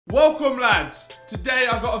Welcome lads! Today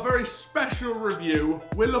I've got a very special review.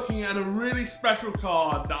 We're looking at a really special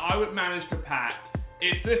card that I would manage to pack.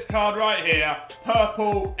 It's this card right here,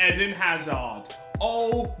 Purple Eden Hazard.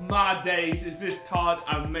 Oh my days, is this card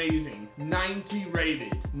amazing. 90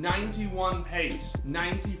 rated, 91 pace,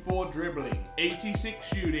 94 dribbling, 86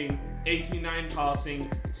 shooting, 89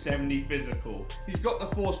 passing, 70 physical. He's got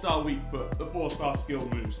the 4-star weak foot, the 4-star skill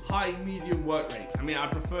moves, high medium work rate. I mean, I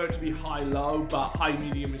prefer it to be high-low, but high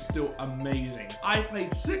medium is still amazing. I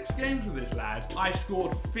played 6 games with this lad. I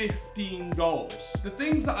scored 15 goals. The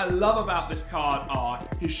things that I love about this card are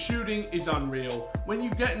his shooting is unreal. When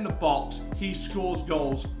you get in the box, he scores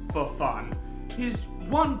goals for fun. His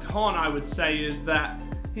one con, I would say, is that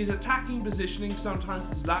his attacking positioning sometimes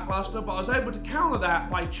is lackluster, but I was able to counter that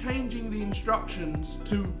by changing the instructions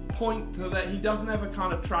to point to that he doesn't ever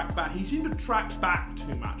kind of track back. He seemed to track back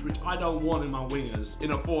too much, which I don't want in my wingers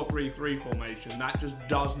in a 4-3-3 formation. That just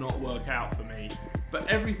does not work out for me. But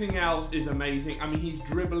everything else is amazing. I mean, his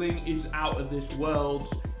dribbling is out of this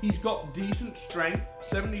world. He's got decent strength,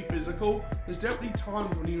 70 physical. There's definitely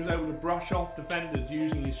times when he was able to brush off defenders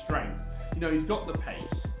using his strength. You know, he's got the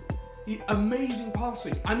pace. Amazing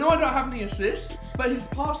passing. I know I don't have any assists, but his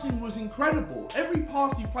passing was incredible. Every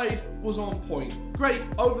pass he played was on point. Great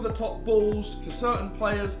over-the-top balls to certain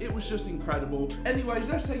players. It was just incredible. Anyways,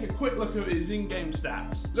 let's take a quick look at his in-game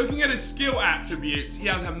stats. Looking at his skill attributes, he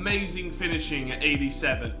has amazing finishing at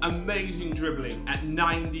 87, amazing dribbling at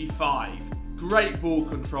 95. Great ball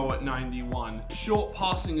control at 91, short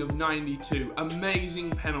passing of 92,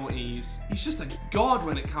 amazing penalties. He's just a god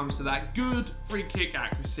when it comes to that. Good free kick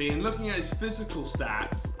accuracy, and looking at his physical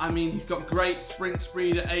stats, I mean, he's got great sprint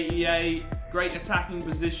speed at 88, great attacking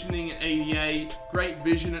positioning at 88, great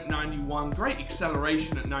vision at 91, great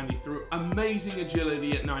acceleration at 93, amazing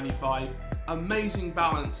agility at 95, amazing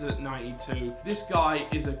balance at 92. This guy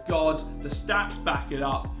is a god. The stats back it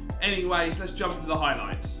up. Anyways, let's jump into the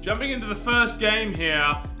highlights. Jumping into the first game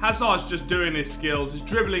here, Hazard's just doing his skills. His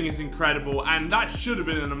dribbling is incredible, and that should have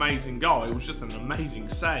been an amazing goal. It was just an amazing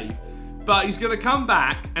save. But he's going to come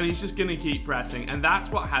back, and he's just going to keep pressing, and that's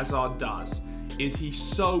what Hazard does, is he's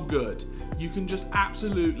so good. You can just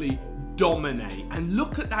absolutely dominate. And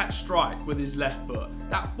look at that strike with his left foot.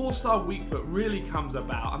 That 4-star weak foot really comes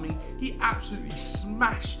about. I mean, he absolutely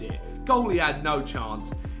smashed it. Goalie had no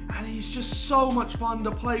chance. And he's just so much fun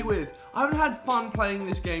to play with. I haven't had fun playing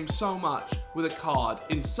this game so much with a card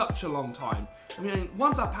in such a long time. I mean,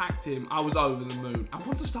 once I packed him, I was over the moon. And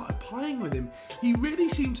once I started playing with him, he really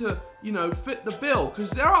seemed to, you know, fit the bill.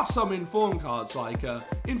 Because there are some Inform cards, like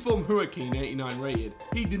Inform Hurricane 89 rated.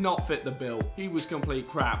 He did not fit the bill. He was complete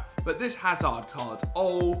crap. But this Hazard card,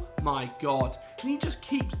 oh my god. And he just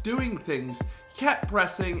keeps doing things. He kept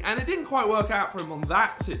pressing, and it didn't quite work out for him on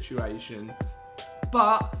that situation.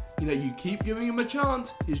 But, you know, you keep giving him a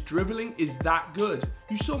chance. His dribbling is that good.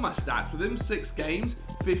 You saw my stats with him, 6 games,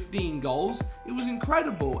 15 goals. It was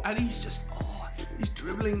incredible. And he's just, oh, he's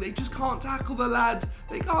dribbling. They just can't tackle the lad.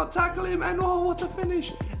 They can't tackle him. And oh, what a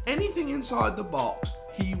finish. Anything inside the box,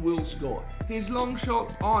 he will score. His long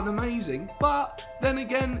shots aren't amazing, but then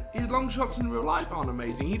again, his long shots in real life aren't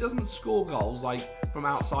amazing. He doesn't score goals like from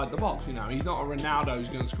outside the box, you know. He's not a Ronaldo who's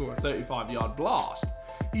going to score a 35-yard blast.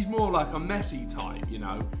 He's more like a Messi type, you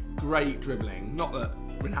know, great dribbling. Not that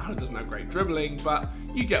Ronaldo doesn't have great dribbling, but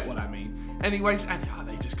you get what I mean. Anyways, and oh,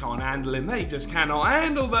 they just can't handle him. They just cannot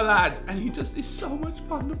handle the lad. And he just is so much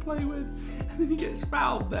fun to play with. And then he gets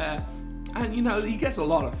fouled there. And, you know, he gets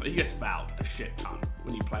fouled a shit ton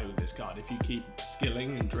when you play with this card. If you keep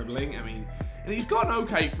skilling and dribbling, I mean, and he's got an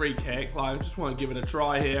okay free kick. Like, I just want to give it a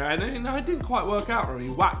try here. And it didn't quite work out for him. He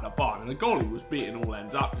whacked the bar, and the goalie was beating all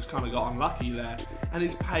ends up. Just kind of got unlucky there. And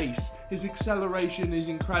his pace, his acceleration is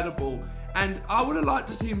incredible. And I would have liked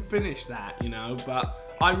to see him finish that, you know,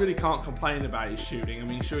 but I really can't complain about his shooting. I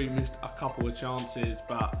mean, sure, he missed a couple of chances,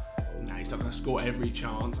 but no, he's not going to score every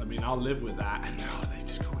chance. I mean, I'll live with that. And no, they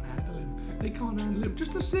just can't handle him. They can't handle him.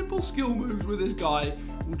 Just the simple skill moves with this guy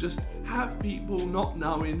will just have people not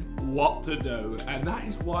knowing what to do. And that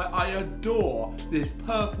is why I adore this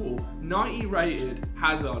purple 90 rated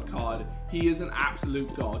Hazard card. He is an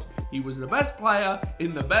absolute god. He was the best player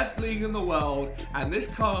in the best league in the world. And this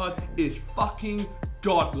card is fucking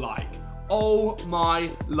godlike. Oh my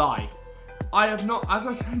life. I have not, as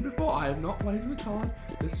I said before, I have not played with the card.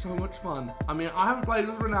 It's so much fun. I mean, I haven't played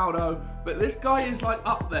with Ronaldo, but this guy is like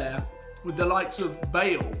up there with the likes of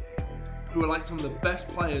Bale, who are like some of the best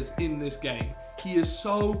players in this game. He is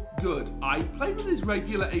so good. I played with his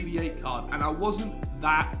regular 88 card, and I wasn't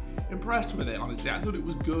that impressed with it, honestly. I thought it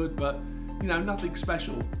was good, but you know, nothing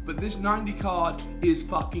special. But this 90 card is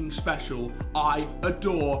fucking special. I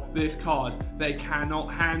adore this card. They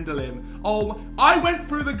cannot handle him. Oh, I went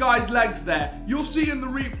through the guy's legs there. You'll see in the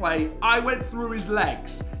replay, I went through his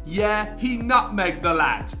legs. Yeah, he nutmegged the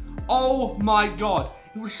lad. Oh my God.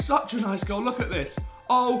 It was such a nice goal. Look at this.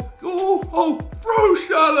 Oh, through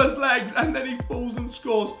Schürrle's legs, and then he falls and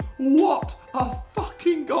scores. What a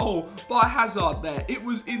fucking goal by Hazard there. It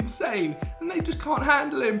was insane, and they just can't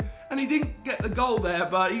handle him. And he didn't get the goal there,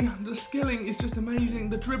 but the skilling is just amazing.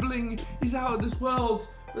 The dribbling is out of this world.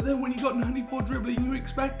 But then when you got 94 dribbling, you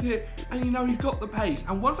expect it, and you know he's got the pace.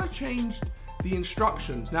 And once I changed the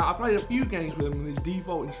instructions, now I played a few games with him with his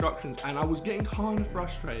default instructions, and I was getting kind of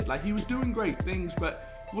frustrated. Like, he was doing great things, but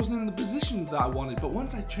wasn't in the positions that I wanted. But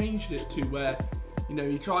once I changed it to where, you know,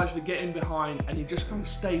 he tries to get in behind and he just kind of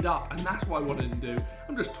stayed up, and that's what I wanted to do.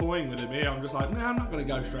 I'm just toying with him here. I'm just like, nah, I'm not going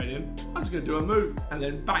to go straight in. I'm just going to do a move and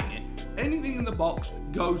then bang it. Anything in the box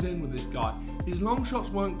goes in with this guy. His long shots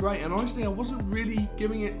weren't great, and honestly, I wasn't really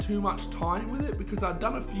giving it too much time with it because I'd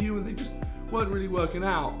done a few and they just weren't really working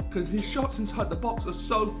out because his shots inside the box are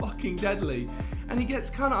so fucking deadly. And he gets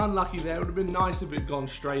kind of unlucky there. It would have been nice if it had gone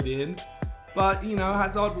straight in. But, you know,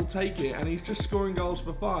 Hazard will take it, and he's just scoring goals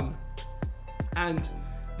for fun. And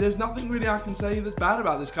there's nothing really I can say that's bad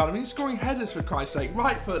about this card. I mean, he's scoring headers, for Christ's sake.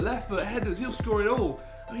 Right foot, left foot, headers, he'll score it all.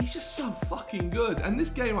 I mean, he's just so fucking good. And this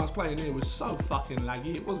game I was playing here was so fucking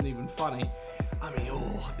laggy, it wasn't even funny. I mean,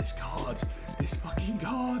 oh, this card. This fucking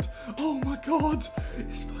card. Oh my God.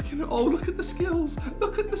 It's fucking, oh, look at the skills.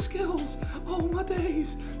 Look at the skills. Oh my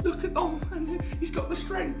days. Look at, oh, and he's got the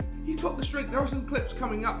strength. He's got the strength. There are some clips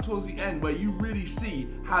coming up towards the end where you really see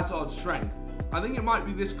Hazard's strength. I think it might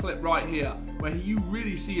be this clip right here where you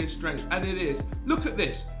really see his strength, and it is. Look at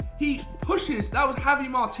this. He pushes, that was Javi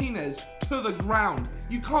Martinez, to the ground.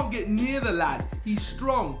 You can't get near the lad. He's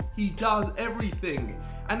strong. He does everything.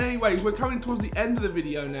 And anyway, we're coming towards the end of the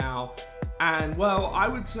video now. And, well, I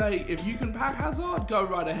would say if you can pack Hazard, go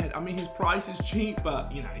right ahead. I mean, his price is cheap,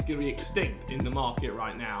 but, you know, he's going to be extinct in the market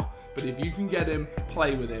right now. But if you can get him,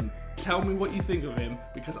 play with him. Tell me what you think of him,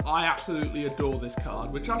 because I absolutely adore this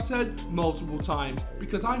card, which I've said multiple times,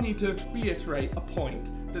 because I need to reiterate a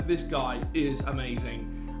point that this guy is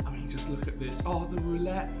amazing. I mean, just look at this. Oh, the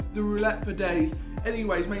roulette for days.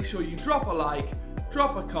 Anyways, make sure you drop a like,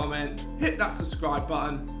 drop a comment, hit that subscribe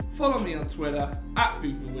button, follow me on Twitter,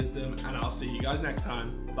 @FifaWisdom, and I'll see you guys next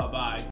time. Bye-bye.